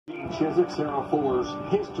Chiswick, Sarah Fuller's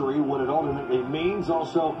history, what it ultimately means.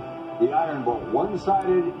 Also, the Iron Bowl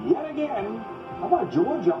one-sided yet again. How about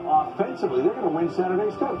Georgia offensively? They're going to win Saturday.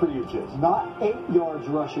 Start for you, Chiz. Not 8 yards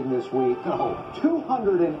rushing this week. No.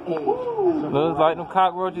 208. Looks like them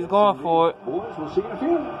cockroaches going for it. Boys, we'll see you in a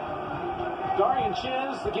few. Darian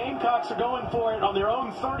Chiz, the Gamecocks are going for it on their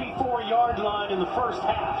own 34-yard line in the first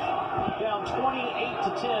half. Down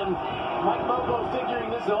 28-10. Mike Bobo figuring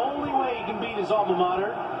this is the only way he can beat his alma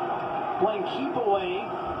mater. Playing keep away.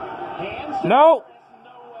 Hands. No.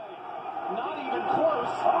 No way. Not even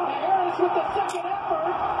close. Harris with the second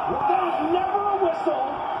effort. There was never a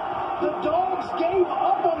whistle. The Dogs gave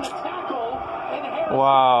up on the tackle. And Harris.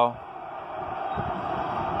 Wow.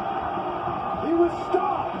 He was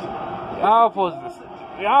stopped. Y'all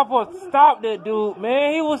supposed to stop that dude,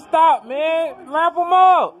 man. He was stopped, man. Wrap him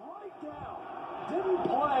up. Didn't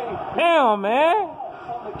play Damn, man.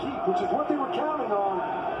 on the keep, which is what they were counting on.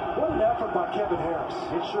 What an effort by Kevin Harris.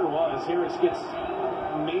 It sure was. Harris gets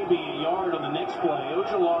maybe a yard on the next play.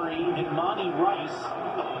 Ojulari and Monty Rice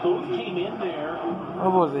both came in there. I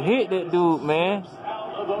was to hit that dude, man.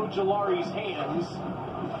 Out of Ojulari's hands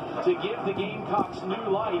to give the Gamecocks new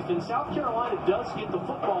life. And South Carolina does get the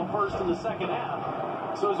football first in the second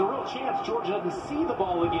half. So there's a real chance Georgia doesn't see the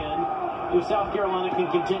ball again if South Carolina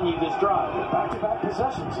can continue this drive. Back-to-back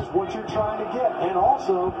possessions is what you're trying to get. And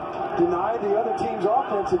also deny the other team's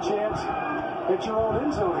offense a chance at your own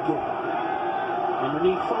end zone again.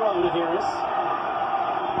 Underneath throw to Harris.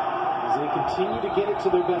 As they continue to get it to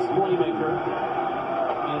their best playmaker.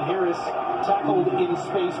 And Harris tackled in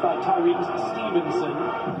space by Tyreek Stevenson.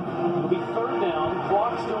 It'll be third down.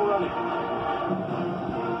 Clock still running.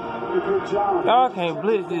 Y'all can't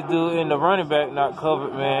blitz this dude and the running back not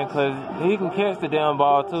covered, man, because he can catch the damn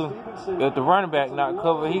ball, too. If the running back not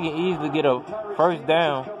covered, he can easily get a first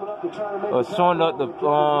down or shorten up the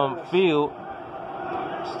field.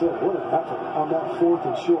 Still, what an effort on that 4th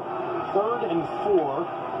and short. 3rd and 4.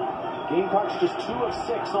 Gamecocks just 2 of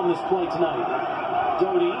 6 on this play tonight.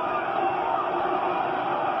 Doty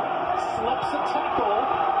slips a tackle,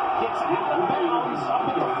 gets out of bounds up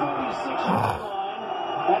at the 46-yard line.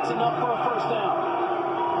 That's enough for a first down.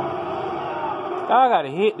 I gotta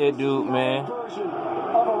hit that dude, man. Version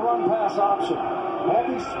of a run pass option. All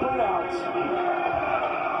these spread outs.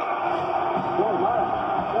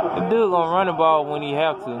 The dude gonna run the ball when he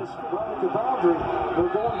have to. Right at the boundary.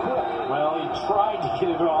 They're going quick. Well, he tried to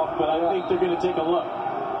get it off, but I think they're going to take a look.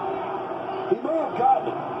 He may have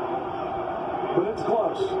gotten it, but it's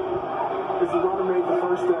close. As the runner made the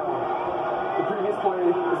first down. The previous play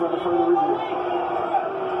is under further review.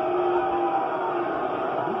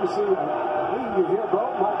 You can see, you can hear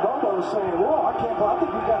Mike Bobo saying, "Whoa, I think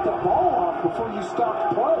we got that ball off before you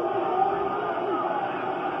stopped play."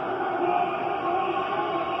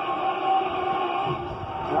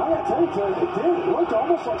 I gotta tell you, it did. It looked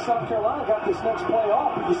almost like South Carolina got this next play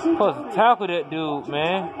off. But you see, Supposed to tackle that dude,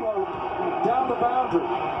 man. Down the boundary,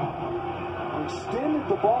 extended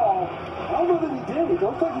the ball. I don't know that he did. I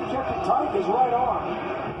don't think he kept it tight. His right arm.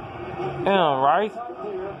 Damn, Rice.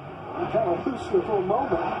 Kind of loose there for a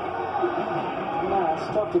moment. Nah, it's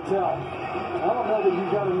tough to tell. I don't know that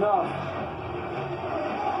you got enough.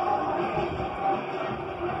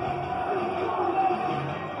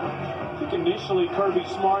 I think initially Kirby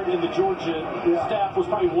Smart and the Georgia staff was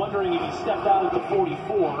probably wondering if he stepped out at the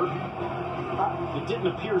 44. It didn't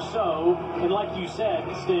appear so. And like you said,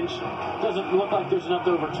 Stinch, doesn't look like there's enough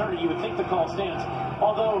to overturn it. You would think the call stands.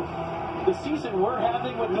 Although the season we're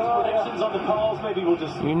having with these predictions on the calls, maybe we'll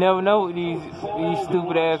just... You never know with these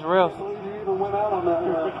stupid ass refs. I believe you even went out on that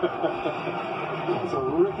one. It's a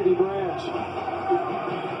rickety branch.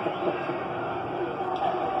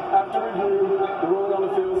 After review, the ruling on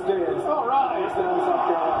the field stands. All right. Touchdown, South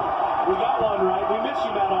Carolina. We got one right. We miss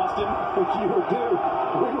you, Matt Austin. You were due.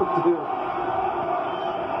 We were due.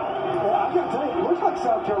 I got to tell you, it looks like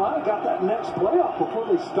South Carolina got that next playoff before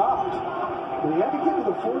they stopped. When you had to get to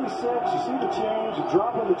the 46, you see the change, you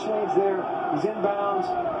drop on the change there. He's inbounds,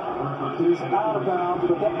 he's out of bounds,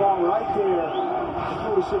 but that ball right there,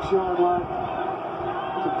 the 46-yard line,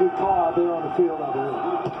 it's a good call out there on the field, I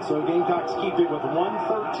believe. So Gamecocks keep it with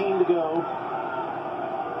 1:13 to go.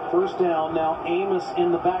 First down, now Amos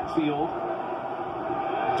in the backfield.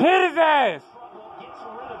 Hit his ass! Gets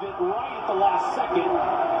rid of it right at the last second.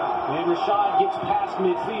 And Rashad gets past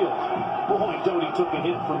midfield. Boy, Doty took a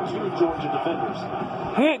hit from 2 Georgia defenders.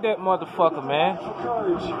 Hit that motherfucker, man. For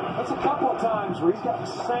courage. That's a couple of times where he's got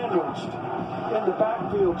sandwiched in the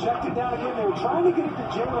backfield. Checked it down again. They were trying to get it to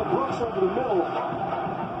Jalen Brooks over the middle.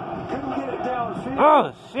 Couldn't get it downfield.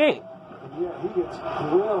 Oh, shit. And yeah, he gets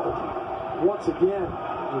grilled once again.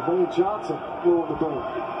 Wayne Johnson blowing the boom.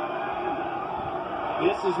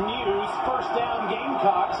 This is Muse. First down,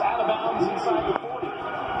 Gamecocks, out of bounds inside the 40.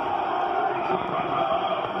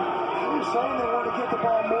 You're saying they want to get the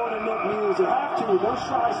ball more than Nick Muse. They have to. No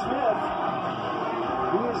Shi Smith.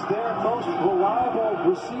 He is their most reliable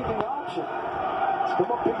receiving option. He's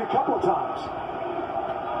come up big a couple of times.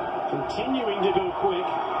 Continuing to go quick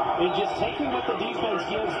and just taking what the defense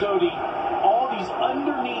gives Doty. All these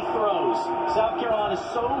underneath throws. South Carolina is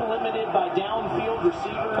so limited by downfield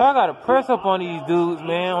receivers. I gotta press up on these dudes,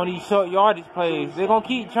 man, on these short yardage plays. They're gonna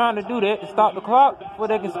keep trying to do that to stop the clock before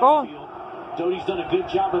they can score. Doty's done a good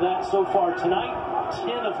job of that so far tonight.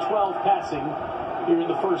 10 of 12 passing here in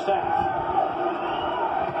the first half.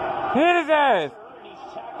 Hit his ass. He's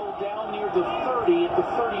tackled down near the 30 at the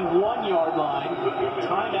 31-yard line.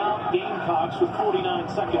 Timeout Gamecocks with 49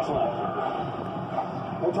 seconds left.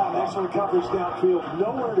 That time, excellent coverage downfield.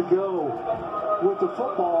 Nowhere to go with the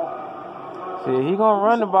football. See, he gonna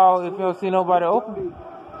run the ball if he don't see nobody open.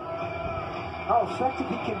 How effective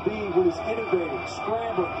he can be when he's innovating,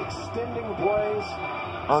 scrambling, extending plays.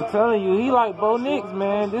 I'm telling you, he like Bo Nix,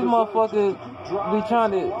 man. This motherfucker be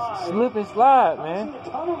trying to slip and slide, man. I've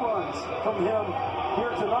seen a ton of runs from him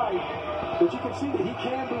here tonight, but you can see that he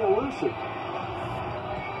can be elusive.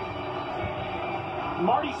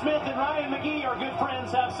 Marty Smith and Ryan McGee, our good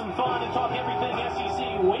friends, have some fun and talk everything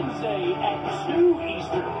SEC Wednesday at 2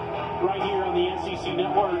 Eastern, right here on the SEC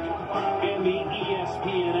Network and the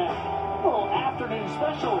ESPN app. A little afternoon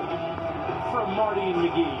special from Marty and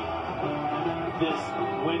McGee this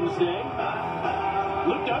Wednesday.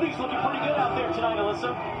 Luke Doty's looking pretty good out there tonight,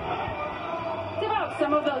 Alyssa. It's about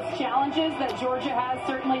some of those challenges that Georgia has,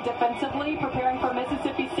 certainly defensively, preparing for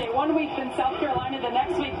Mississippi State one week, then South Carolina the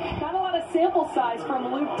next week. Not a lot of sample size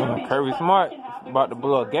from Luke Doty. Kirby Smart about to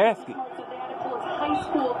blow a gasket. So they had to pull his high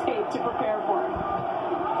school tape to prepare for him.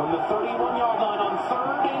 From the 31-yard line on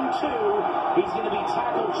 3rd and 2, he's going to be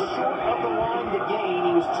tackled short of the line to gain.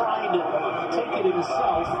 He was trying to take it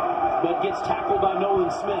himself, but gets tackled by Nolan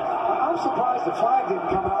Smith. I'm surprised the flag didn't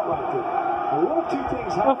come out right there. Well, one of two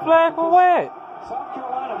things happened. The flag for what? South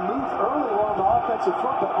Carolina moved early on the offensive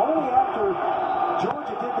front, but only after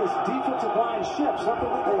Georgia did this defensive line shift, something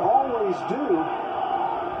that they always do.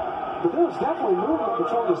 But there was definitely movement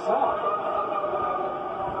before the snap.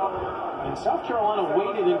 And South Carolina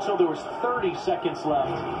waited until there was 30 seconds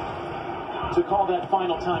left to call that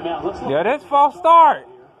final timeout. Let's look. Yeah, that's false start.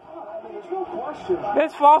 I mean, there's no question.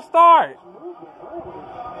 That's false start.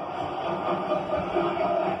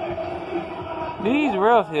 These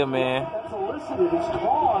refs here, man. That's elicited. It's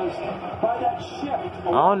caused by that shift.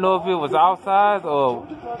 I don't know if it was outside or,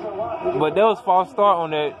 but there was false start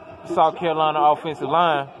on that South Carolina offensive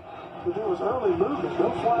line. But there was early movement.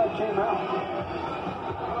 No flag came out.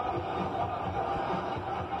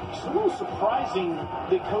 It's a little surprising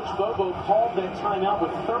that Coach Bobo called that timeout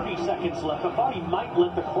with 30 seconds left. I thought he might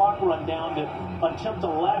let the clock run down to attempt a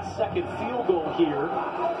last-second field goal here.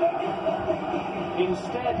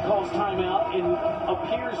 Instead, calls timeout and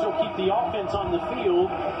appears he'll keep the offense on the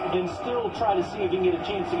field and still try to see if he can get a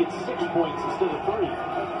chance to get 6 points instead of 3.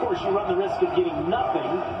 Of course, you run the risk of getting nothing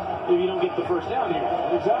if you don't get the first down here.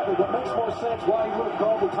 Exactly, but makes more sense why he would have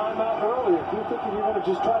called the timeout earlier. If you're thinking you're going to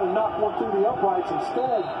just try to knock one through the uprights,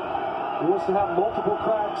 instead, he wants to have multiple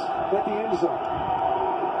cracks at the end zone.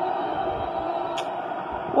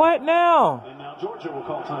 What now? And now Georgia will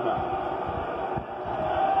call timeout.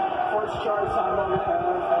 First charge time on the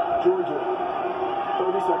half, Georgia.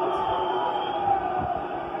 30 seconds.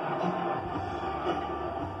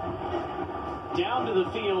 Down to the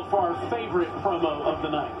field for our favorite promo of the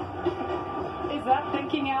night. Is that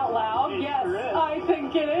thinking out loud? It Yes, sure is. I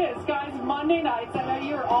think it is. Guys, Monday nights, I know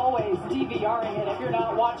you're always DVRing it if you're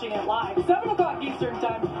not watching it live. 7 o'clock Eastern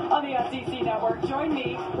Time on the SEC Network. Join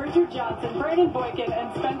me, Richard Johnson, Brandon Boykin,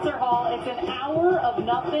 and Spencer Hall. It's an hour of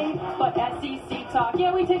nothing but SEC talk.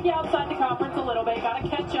 Yeah, we take you outside the conference a little bit. Got to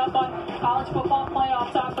catch up on college football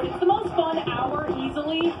playoff talk, but it's the most fun hour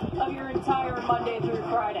easily of your entire Monday through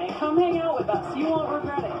Friday. Come hang out with us. You won't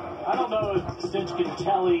regret it. I don't know if Stinch can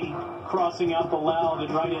telly crossing out the loud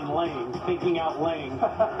and right in lane, thinking out lane.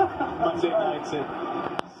 Monday nights at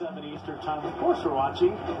 7 Eastern Time. Of course we're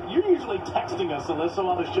watching. You're usually texting us, Alyssa,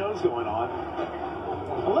 while the show's going on.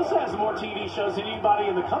 Alyssa has more TV shows than anybody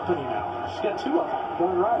in the company now. She's got 2 of them.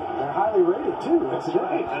 Darn right. They're highly rated, too. That's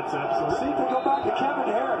right. That's absolutely. See if they go back to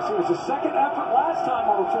Kevin Harris. It was the second effort last time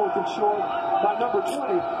on the 4th and short by number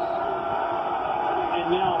 20.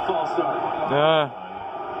 And now a false start.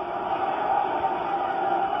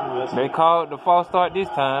 They called the false start this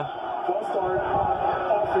time. False start,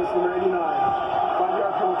 offense number 89.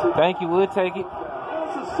 5-yard penalty. Thank you, we'll take it.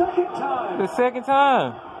 That's the second time. The second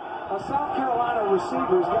time. A South Carolina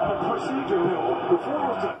receiver's got a procedure here. Before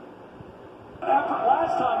it was effort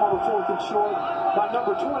last time on the 4th and short by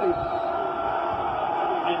number 20.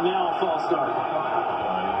 And now a false start.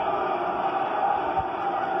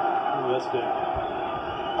 Oh, that's big.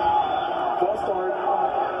 False start.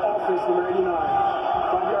 Offense number 89.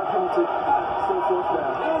 5-yard penalty. Still fourth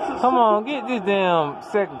down. Come on, get this damn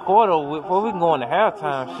second quarter before we can go into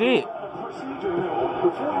halftime. Shit. Procedure here.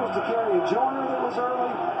 Before it was Dakarian Joyner that was early,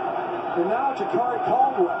 and now Jakari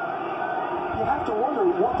Caldwell. You have to wonder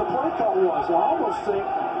what the play call was. I almost think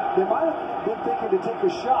they might have been thinking to take a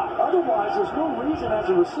shot. Otherwise, there's no reason as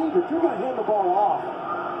a receiver, if you're going to hand the ball off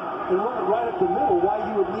and run it right up the middle, why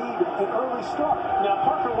you would need an early start. Now,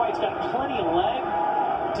 Parker White's got plenty of leg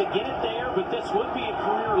to get it there, but this would be a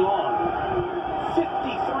career long. 53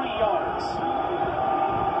 yards.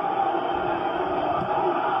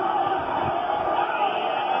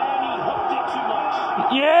 And he hooked it too much.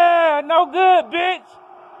 Yeah, no good, bitch.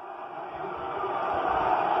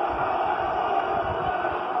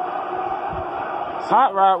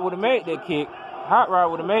 Hot Rod would have made that kick. Hot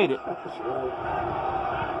Rod would have made it. That's right.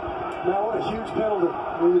 Now, what a huge penalty.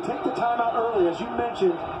 When you take the timeout early, as you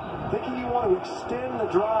mentioned, thinking you want to extend the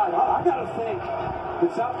drive, I got to think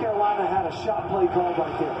that South Carolina had a shot play called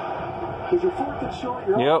right there. Because you're 4th and short,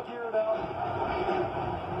 you're all geared up.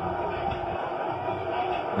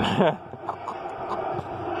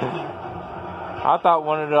 I thought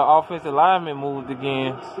one of the offensive linemen moved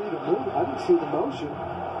again. I didn't see the motion.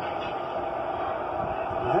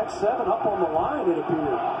 They had 7 up on the line, it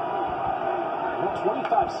appeared. Well,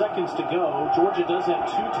 25 seconds to go. Georgia does have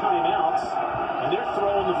 2 timeouts, and they're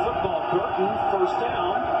throwing the football. Burton, first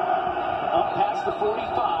down, up past the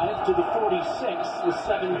 45 to the 46 with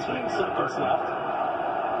 17 seconds left.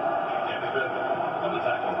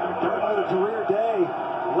 Burton had a career day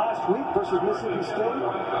last week versus Mississippi State.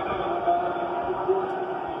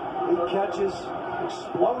 8 catches,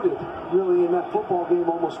 exploded really in that football game,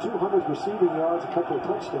 almost 200 receiving yards, a couple of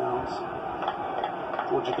touchdowns.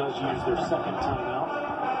 Georgia does use their second timeout.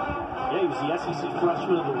 Yeah, he was the SEC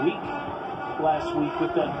Freshman of the Week last week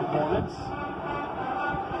with that performance.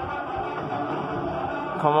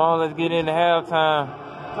 Come on, let's get into halftime.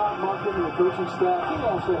 Todd Monken and the coaching staff, they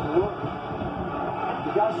all said, look,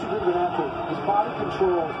 the guy's too big of an athlete. His body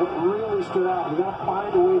control is what really stood out. You got to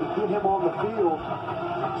find a way to get him on the field.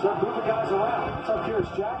 Start moving guys around. That's how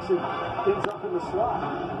Kearis Jackson ends up in the slot.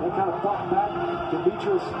 They kind of fought back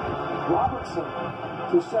Demetrius Robertson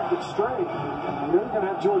to second string. You know you're going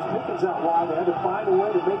to have George Pickens out wide. They had to find a way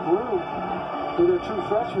to make room for their true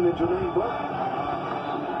freshman in Jermaine Burton.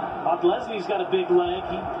 Bob Leslie's got a big leg.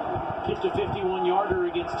 He kicked a 51-yarder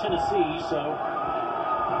against Tennessee, so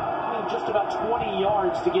just about 20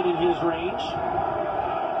 yards to get in his range.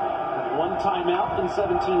 1 timeout in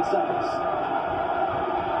 17 seconds.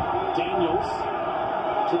 Daniels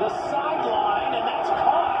to the sideline, and that's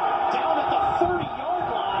caught down at the 30-yard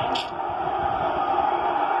line.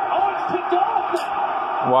 Oh, it's picked off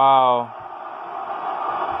now. Wow.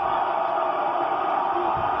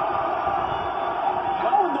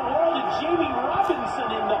 How in the world did Jamie Robinson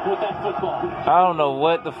end up with that football? I don't know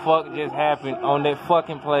what the fuck just happened on that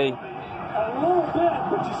fucking play. A little bit,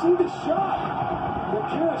 but you see the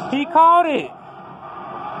shot. He caught it.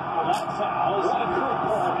 That's how.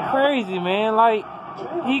 Crazy, man. Like,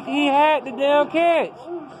 he had the damn catch.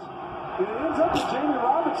 It ends up in Jamie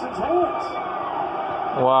Robinson's hands.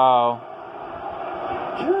 Wow.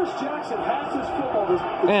 Kearis Jackson has this football.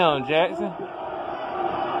 Damn, Jackson.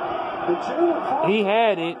 He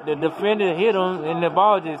had it. The defender hit him, and the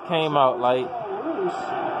ball just came out like.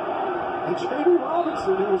 And Jamie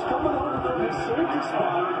Robinson, who was coming over from his safety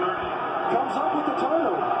spot, comes up with the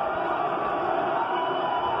turnover.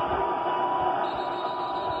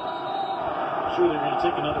 Sure, they're going to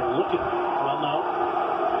take another look at it. Well, no.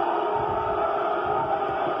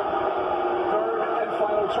 Third and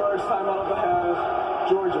final charge, timeout of the half.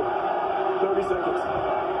 Georgia, 30 seconds.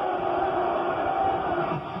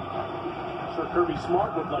 Sure, Kirby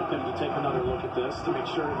Smart would like them to take another look at this to make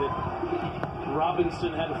sure that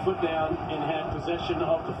Robinson had a foot down and had possession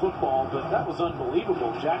of the football, but that was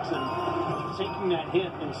unbelievable. Jackson taking that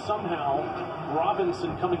hit and somehow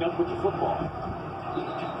Robinson coming up with the football.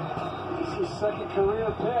 This is his second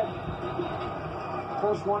career pick.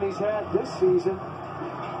 First one he's had this season.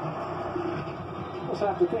 Just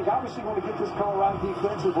have to think. Obviously, want to get this call right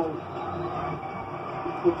defensively.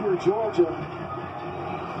 If you're Georgia,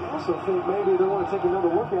 I also think maybe they want to take another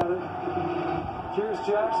look at it. Kearis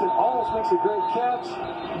Jackson almost makes a great catch.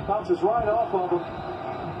 Bounces right off of him.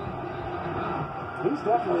 He's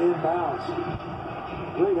definitely in bounds.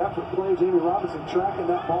 Great effort play. Jamie Robinson tracking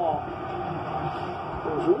that ball.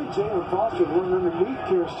 It was really Jalen Foster running underneath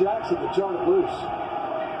Karis Jackson to turn it loose.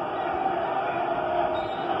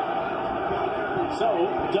 So,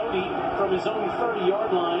 Doty from his own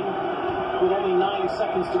 30-yard line with only 9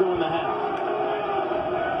 seconds to go in the half.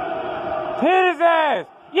 Hit his ass!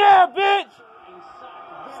 Yeah, bitch!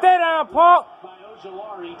 Stay down, punk! By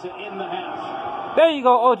Ojulari to end the half. There you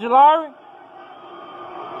go, Ojulari.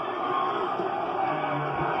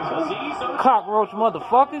 Cockroach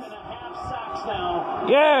motherfuckers. And a half sacks now.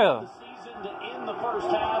 Yeah. The season to end the first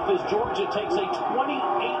half as Georgia takes a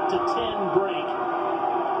 28-10 break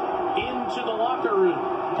into the locker room.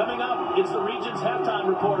 Coming up, it's the Regions halftime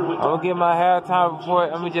reporter with. I'm gonna get my halftime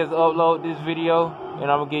report. Let me just upload this video, and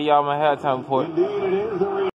I'm gonna give y'all my halftime report. Indeed, it is the